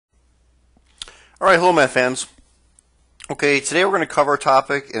Alright, hello math fans. Okay, today we're going to cover a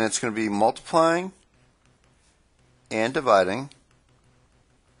topic, and it's going to be multiplying and dividing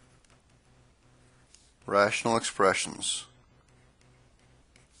rational expressions.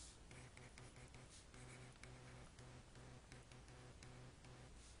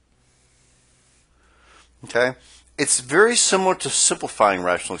 Okay? It's very similar to simplifying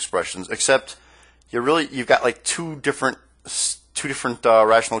rational expressions, except you've got like two different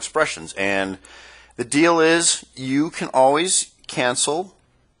rational expressions, and the deal is you can always cancel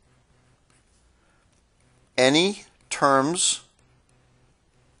any terms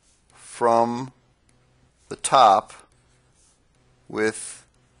from the top with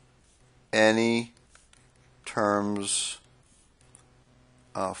any terms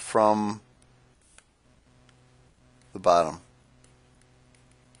from the bottom.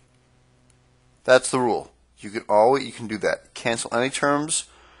 That's the rule. You can do that. Cancel any terms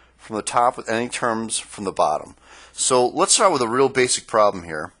from the top with any terms from the bottom. So let's start with a real basic problem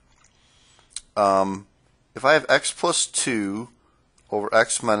here. If I have x plus 2 over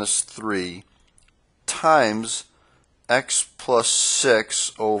x minus 3 times x plus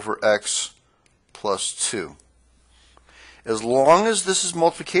 6 over x plus 2. As long as this is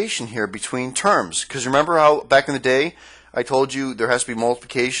multiplication here between terms, because remember how back in the day I told you there has to be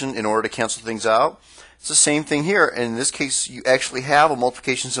multiplication in order to cancel things out? It's the same thing here, and in this case you actually have a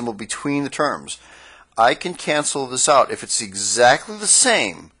multiplication symbol between the terms. I can cancel this out if it's exactly the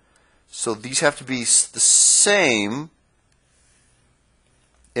same. So these have to be the same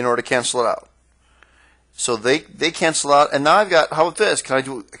in order to cancel it out. So they cancel out, and now I've got, how about this?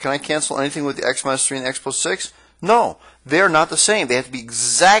 Can I cancel anything with the x minus 3 and the x plus 6? No, they're not the same. They have to be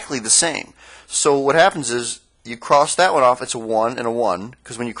exactly the same. So what happens is you cross that one off, it's a 1 and a 1,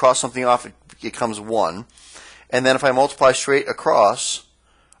 because when you cross something off it becomes 1. And then if I multiply straight across,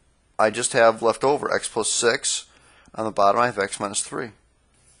 I just have left over x plus 6. On the bottom I have x minus 3.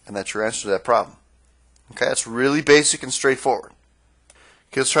 And that's your answer to that problem. Okay, that's really basic and straightforward.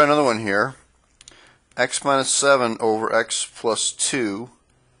 Okay, let's try another one here. X minus 7 over x plus 2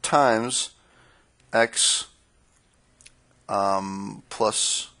 times x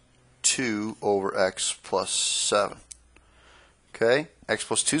plus 2 over x plus 7. Okay, x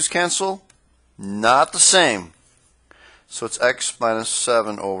plus 2's cancel. Not the same. So it's x minus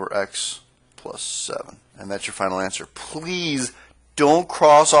 7 over x plus 7. And that's your final answer. Please don't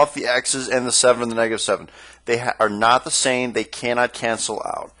cross off the x's and the 7 and the negative 7. They are not the same. They cannot cancel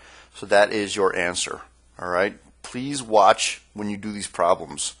out. So that is your answer. All right? Please watch when you do these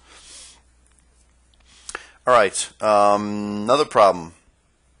problems. All right. Another problem.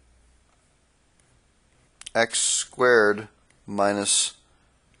 X squared minus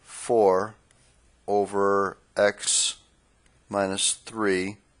 4 over x minus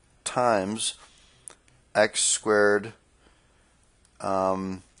 3 times x squared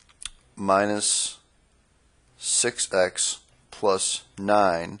minus 6x plus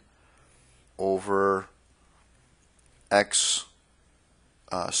 9 over x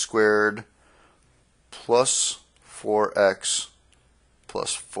squared plus 4x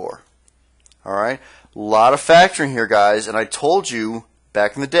plus 4. All right? A lot of factoring here, guys, and I told you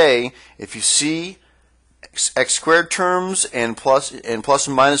back in the day, if you see x squared terms and plus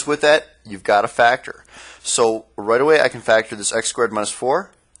and minus with that, you've got to factor. So right away I can factor this x squared minus 4.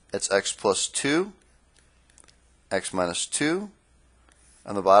 That's x plus 2, x minus 2,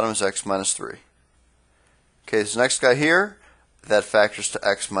 and the bottom is x minus 3. Okay, this next guy here, that factors to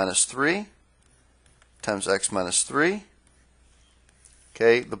x minus 3 times x minus 3.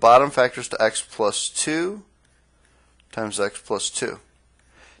 Okay, the bottom factors to x plus 2 times x plus 2.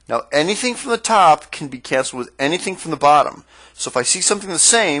 Now anything from the top can be canceled with anything from the bottom. So if I see something the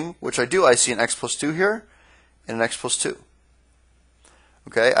same, which I do, I see an x plus 2 here and an x plus 2.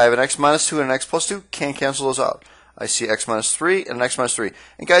 Okay, I have an x minus 2 and an x plus 2. Can't cancel those out. I see x minus 3 and an x minus 3.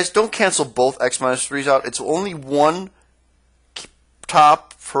 And guys, don't cancel both x minus 3's out. It's only one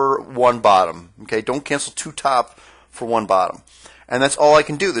top for one bottom. Okay, don't cancel two top for one bottom. And that's all I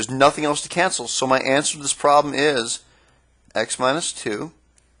can do. There's nothing else to cancel. So my answer to this problem is x minus 2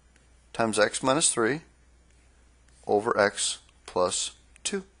 times x minus 3 over x plus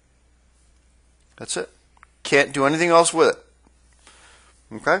 2. That's it. Can't do anything else with it.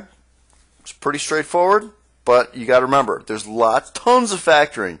 Okay? It's pretty straightforward, but you got to remember, there's tons of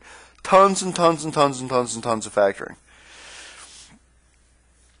factoring. Tons and tons and tons and tons and tons of factoring.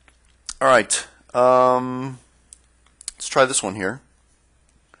 All right. Let's try this one here.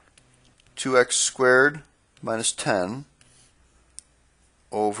 2x squared minus 10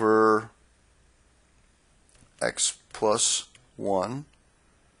 over x plus 1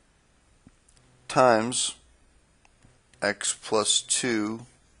 times x plus 2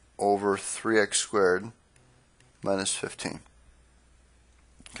 over 3x squared minus 15.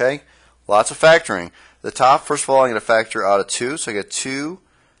 Okay? Lots of factoring. The top, first of all, I'm going to factor out a 2, so I get 2x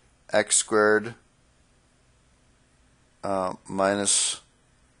squared minus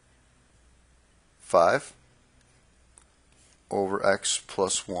 5 over x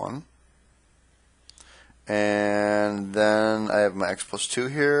plus 1. And then I have my x plus 2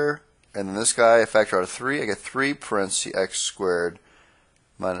 here. And then this guy, I factor out a 3. I get 3 parentheses x squared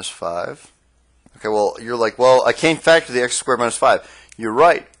minus 5. Okay, well, you're like, well, I can't factor the x squared minus 5. You're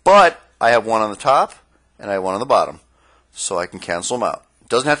right, but I have 1 on the top and I have 1 on the bottom. So I can cancel them out. It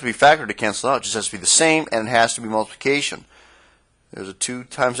doesn't have to be factored to cancel out. It just has to be the same, and it has to be multiplication. There's a 2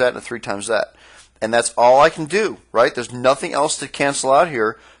 times that and a 3 times that. And that's all I can do, right? There's nothing else to cancel out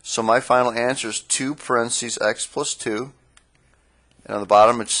here. So my final answer is 2 parentheses x plus 2. And on the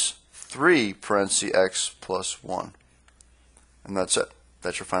bottom, it's 3 parentheses x plus 1. And that's it.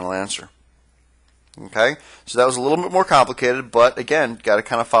 That's your final answer. Okay? So that was a little bit more complicated, but again, got to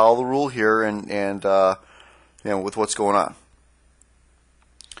kind of follow the rule here and you know, with what's going on.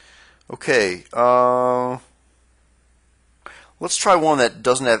 Okay. Let's try one that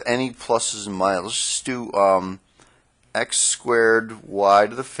doesn't have any pluses and minuses. Let's just do x squared y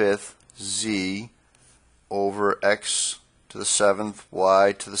to the 5th z over x to the 7th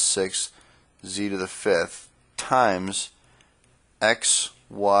y to the 6th z to the 5th times x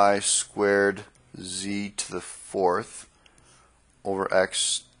y squared z to the 4th over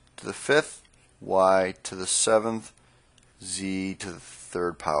x to the 5th y to the 7th z to the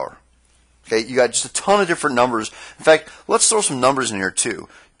 3rd power. Okay, you got just a ton of different numbers. In fact, let's throw some numbers in here too.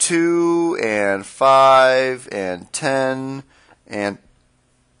 2 and 5 and 10 and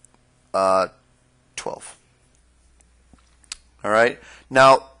 12. All right.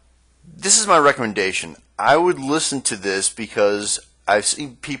 Now, this is my recommendation. I would listen to this because I've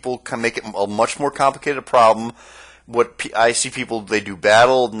seen people can make it a much more complicated problem. I see people, they do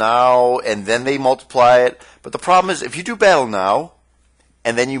battle now and then they multiply it. But the problem is, if you do battle now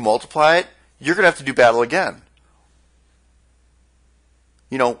and then you multiply it, you're going to have to do battle again.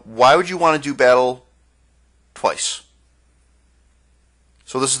 You know, why would you want to do battle twice?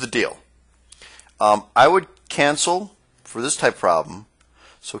 So this is the deal. I would cancel for this type problem.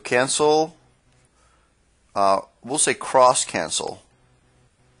 So cancel, we'll say cross cancel.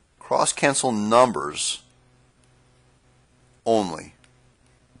 Cross cancel numbers only.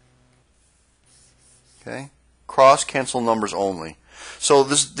 Okay? Cross cancel numbers only. So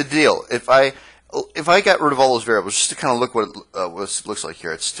this is the deal. If I got rid of all those variables, just to kind of look what it looks like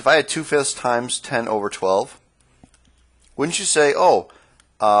here. It's if I had 2/5 times 10 over 12, wouldn't you say, oh,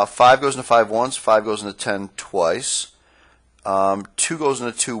 5 goes into 5 once, 5 goes into 10 twice, 2 goes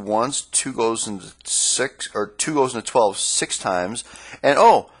into 2 once, 2 goes into 6, or 2 goes into 12 6 times, and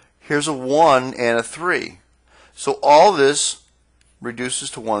oh, here's a 1 and a 3. So all this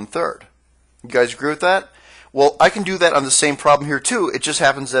reduces to 1/3. You guys agree with that? Well, I can do that on the same problem here too. It just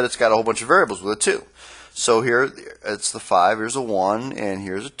happens that it's got a whole bunch of variables with it too. So here it's the 5, here's a 1, and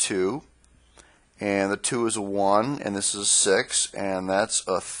here's a 2. And the 2 is a 1, and this is a 6, and that's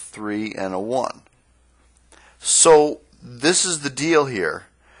a 3 and a 1. So this is the deal here.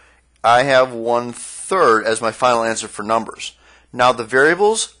 I have 1/3 as my final answer for numbers. Now the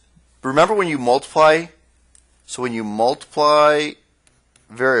variables, remember when you multiply, so when you multiply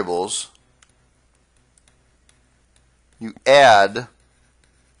variables, you add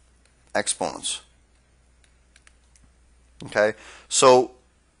exponents. Okay, so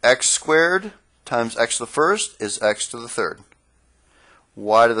x squared times x to the 1st is x to the 3rd.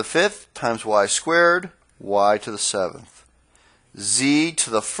 Y to the 5th times y squared, y to the 7th. Z to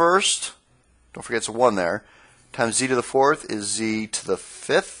the 1st, don't forget it's a 1 there, times z to the 4th is z to the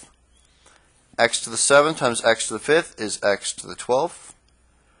 5th. X to the 7th times x to the 5th is x to the 12th.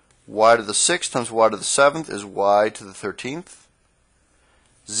 Y to the 6th times y to the 7th is y to the 13th.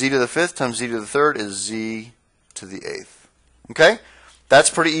 Z to the 5th times z to the 3rd is z to the 8th. Okay? That's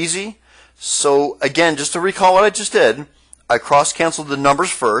pretty easy. So again, just to recall what I just did, I cross-canceled the numbers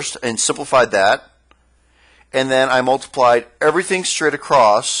first and simplified that. And then I multiplied everything straight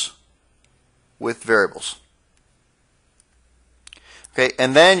across with variables. Okay,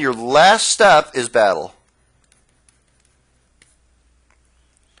 and then your last step is battle.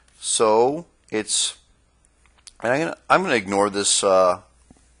 So it's, and I'm gonna ignore this. Well,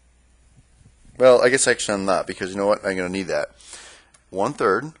 I guess actually I'm not, because you know what? I'm gonna need that.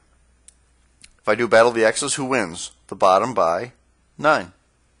 1/3. If I do battle of the x's, who wins? The bottom by 9.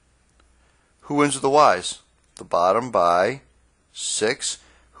 Who wins with the y's? The bottom by 6.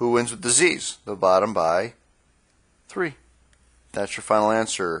 Who wins with the z's? The bottom by 3. That's your final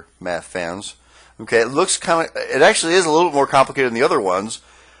answer, math fans. Okay, it actually is a little bit more complicated than the other ones,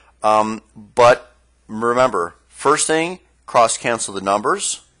 but remember, first thing, cross cancel the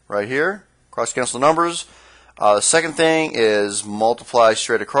numbers right here. Cross cancel the numbers. The second thing is multiply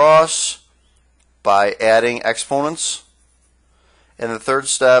straight across by adding exponents. And the third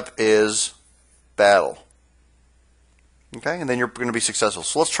step is battle. Okay, and then you're going to be successful.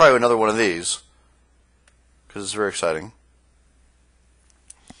 So let's try another one of these because it's very exciting.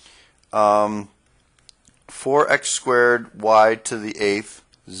 4x squared y to the 8th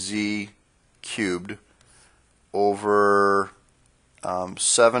z cubed over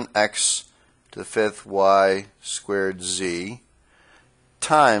 7x to the 5th y squared z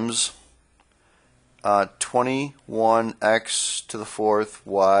times 21x to the 4th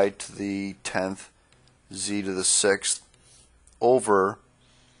y to the 10th z to the 6th over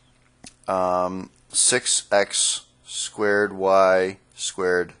 6x squared y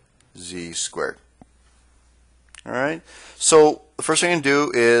squared z squared. Alright, so the first thing I'm going to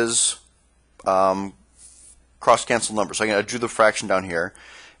do is cross cancel numbers. So I drew the fraction down here.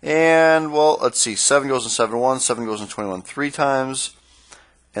 And, well, let's see, 7 goes in 7 once, 7 goes in 21 3 times,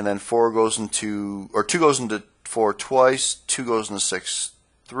 and then 2 goes into 4 twice, 2 goes into 6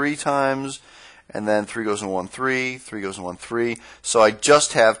 3 times, and then 3 goes in 1 3, 3 goes in 1 3. So I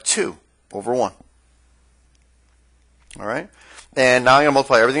just have 2 over 1. Alright? And now I'm going to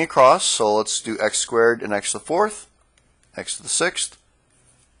multiply everything across. So let's do x squared and x to the 4th, x to the 6th,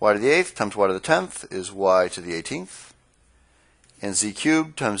 y to the 8th times y to the 10th is y to the 18th. And z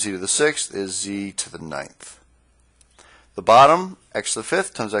cubed times z to the 6th is z to the 9th. The bottom, x to the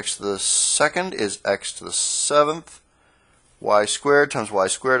 5th times x to the 2nd is x to the 7th. Y squared times y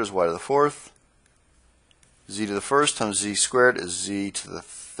squared is y to the 4th. Z to the 1st times z squared is z to the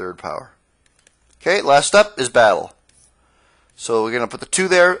 3rd power. Okay, last step is battle. So we're going to put the 2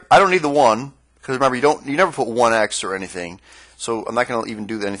 there. I don't need the 1 because remember you never put 1x or anything. So I'm not going to even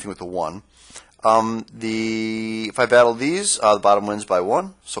do anything with the 1. If I battle these, the bottom wins by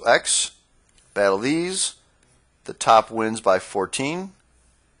 1. So x, battle these, the top wins by 14.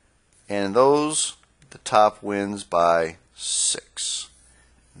 And those, the top wins by 6.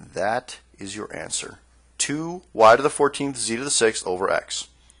 That is your answer. 2y to the 14th z to the 6th over x.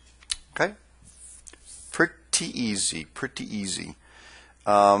 Okay? Pretty easy, pretty easy.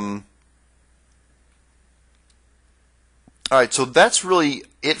 Alright, so that's really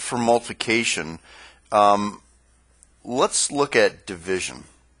it for multiplication. Let's look at division.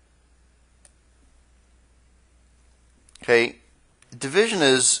 Okay, division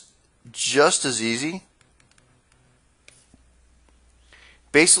is just as easy.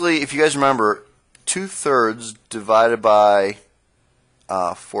 Basically, if you guys remember, 2/3 divided by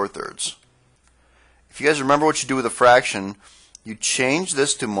 4/3. If you guys remember what you do with a fraction, you change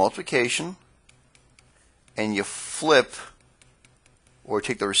this to multiplication and you flip or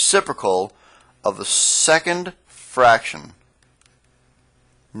take the reciprocal of the second fraction,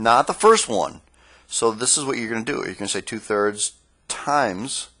 not the first one. So this is what you're going to do. You're going to say 2/3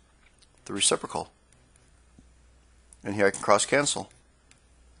 times the reciprocal. And here I can cross cancel.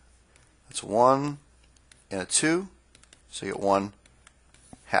 That's 1 and a 2, so you get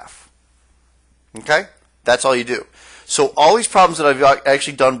 1/2. Okay? That's all you do. So all these problems that I've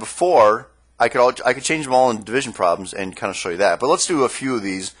actually done before, I could change them all into division problems and kind of show you that. But let's do a few of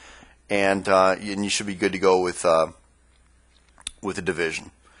these, and you should be good to go with the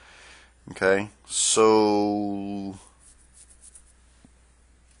division. Okay? So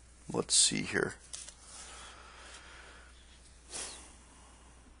let's see here.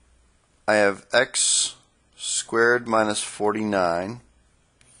 I have x squared minus 49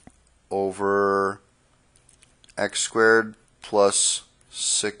 over x squared plus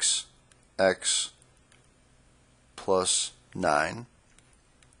 6x plus 9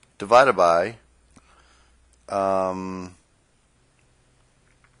 divided by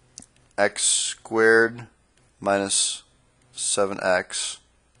x squared minus 7x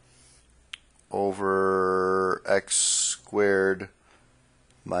over x squared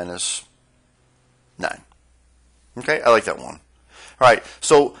minus 9. Okay, I like that one. Alright,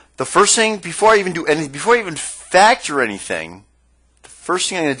 so the first thing, before I even do anything, before I even factor anything, the first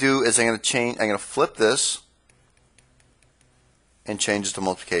thing I'm going to do is I'm going to flip this and change it to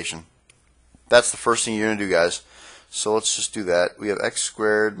multiplication. That's the first thing you're going to do, guys. So let's just do that. We have x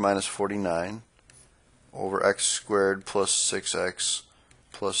squared minus 49 over x squared plus 6x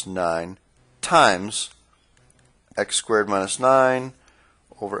plus 9 times x squared minus 9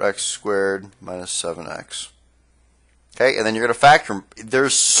 over x squared minus 7x. Okay, and then you're going to factor them.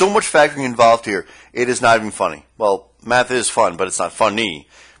 There's so much factoring involved here. It is not even funny. Well, math is fun, but it's not funny.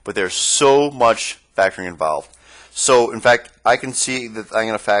 But there's so much factoring involved. So, in fact, I can see that I'm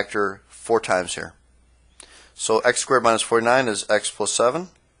going to factor 4 times here. So x squared minus 49 is x plus 7.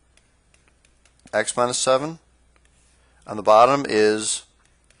 X minus 7. On the bottom is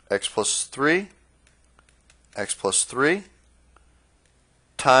x plus 3. X plus 3.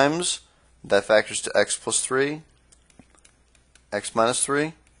 Times, that factors to x plus 3. X minus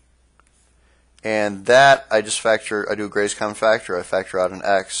 3. And that, I just factor, I do a greatest common factor. I factor out an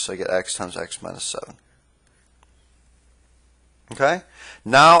x. I get x times x minus 7. Okay?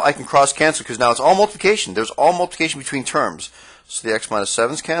 Now I can cross cancel because now it's all multiplication. There's all multiplication between terms. So the x minus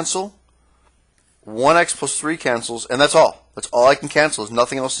 7's cancel. 1x plus 3 cancels. And that's all. That's all I can cancel. There's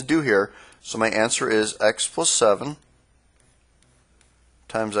nothing else to do here. So my answer is x plus 7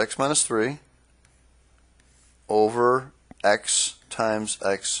 times x minus 3 over x times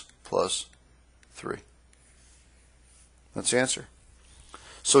x plus 3. That's the answer.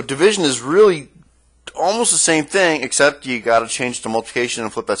 So division is really almost the same thing, except you got to change to multiplication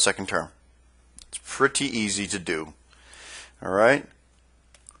and flip that second term. It's pretty easy to do. All right.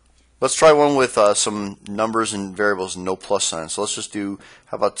 Let's try one with some numbers and variables and no plus sign. So let's just do,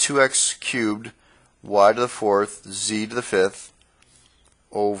 how about 2x cubed y to the 4th z to the 5th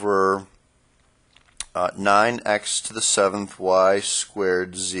over 9x to the 7th y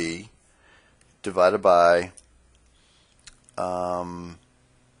squared z divided by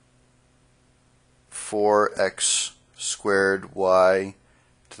 4x squared y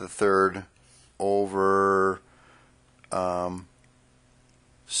to the 3rd over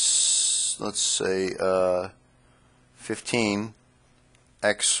let's say 15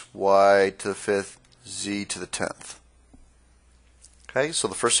 x y to the 5th z to the 10th. Okay, so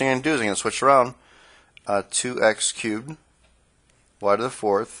the first thing I'm going to do is I'm going to switch around. 2x cubed y to the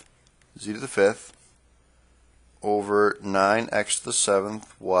 4th z to the 5th over 9x to the 7th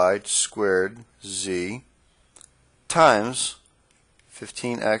y squared z times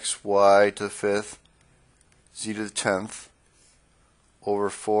 15x y to the 5th z to the 10th over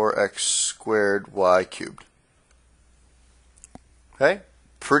 4x squared y cubed. Okay,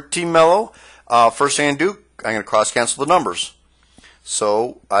 pretty mellow. First thing I'm going to do, I'm going to cross cancel the numbers.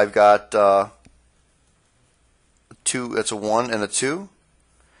 So I've got 2, that's a 1 and a 2.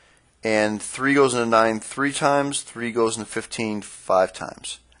 And 3 goes into 9 3 times, 3 goes into 15 5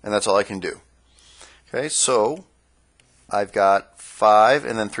 times. And that's all I can do. Okay, so I've got 5,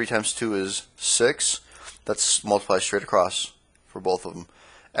 and then 3 times 2 is 6. That's multiplied straight across for both of them.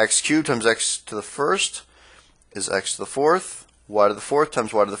 X cubed times x to the 1st is x to the 4th. Y to the 4th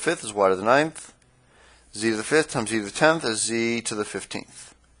times y to the 5th is y to the 9th. Z to the 5th times z to the 10th is z to the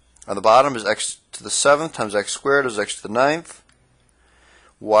 15th. On the bottom is x to the 7th times x squared is x to the 9th.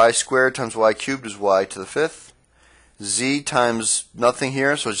 Y squared times y cubed is y to the 5th. Z times nothing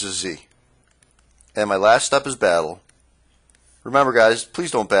here, so it's just z. And my last step is battle. Remember, guys,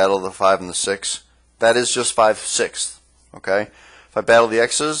 please don't battle the 5 and the 6. That is just 5/6. Okay? If I battle the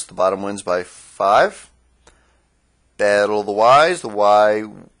x's, the bottom wins by 5. Battle the y's,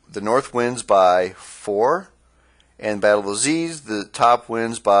 the north wins by 4. And battle the z's, the top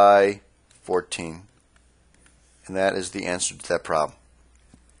wins by 14. And that is the answer to that problem.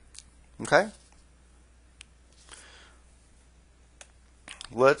 Okay?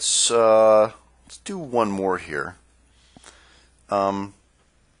 Let's do one more here. What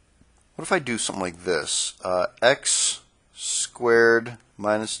if I do something like this? X squared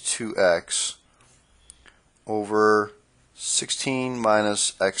minus 2x over 16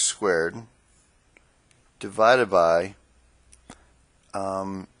 minus x squared divided by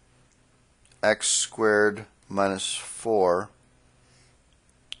x squared minus 4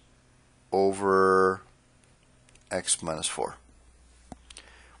 over x minus 4.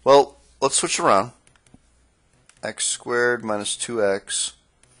 Well, let's switch around. X squared minus 2x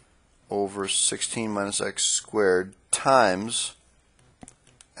over 16 minus x squared times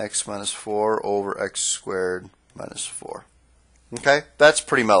x minus 4 over x squared minus 4. Okay, that's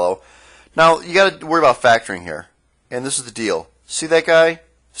pretty mellow. Now, you got to worry about factoring here. And this is the deal. See that guy?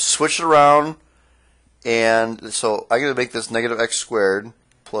 Switch it around. And so I'm going to make this negative x squared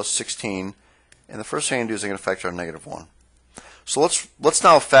plus 16. And the first thing I'm going to do is I'm going to factor out negative 1. So let's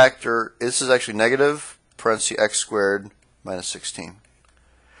now factor, this is actually negative, parenthesis x squared minus 16.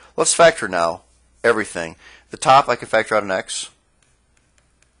 Let's factor now everything. The top, I can factor out an x.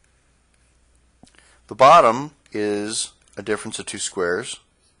 The bottom is a difference of 2 squares.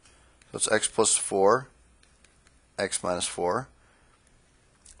 So it's x plus 4, x minus 4.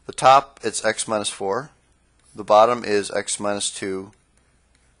 The top, it's x minus 4. the bottom is x minus 2,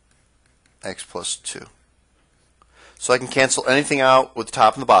 x plus 2. So I can cancel anything out with the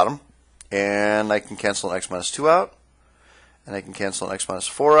top and the bottom, and I can cancel an x minus 2 out, and I can cancel an x minus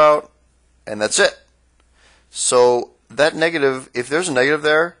 4 out, and that's it. So that negative, if there's a negative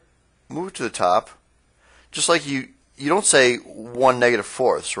there, move it to the top. Just like you don't say 1 negative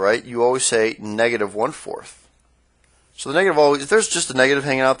fourths, right? You always say negative 1/4. So the negative always, if there's just a negative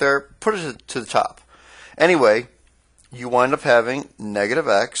hanging out there, put it to the top. Anyway, you wind up having negative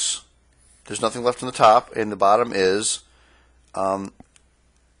x. There's nothing left on the top, and the bottom is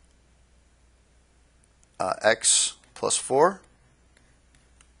x plus 4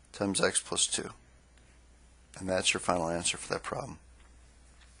 times x plus 2. And that's your final answer for that problem.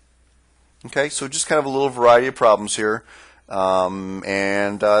 Okay, so just kind of a little variety of problems here.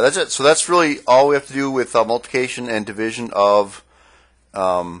 And that's it. So that's really all we have to do with multiplication and division of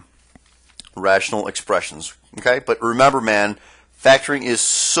rational expressions. Okay, but remember, man, factoring is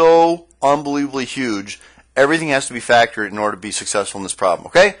so unbelievably huge. Everything has to be factored in order to be successful in this problem.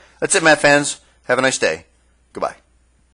 Okay, that's it, math fans. Have a nice day. Goodbye.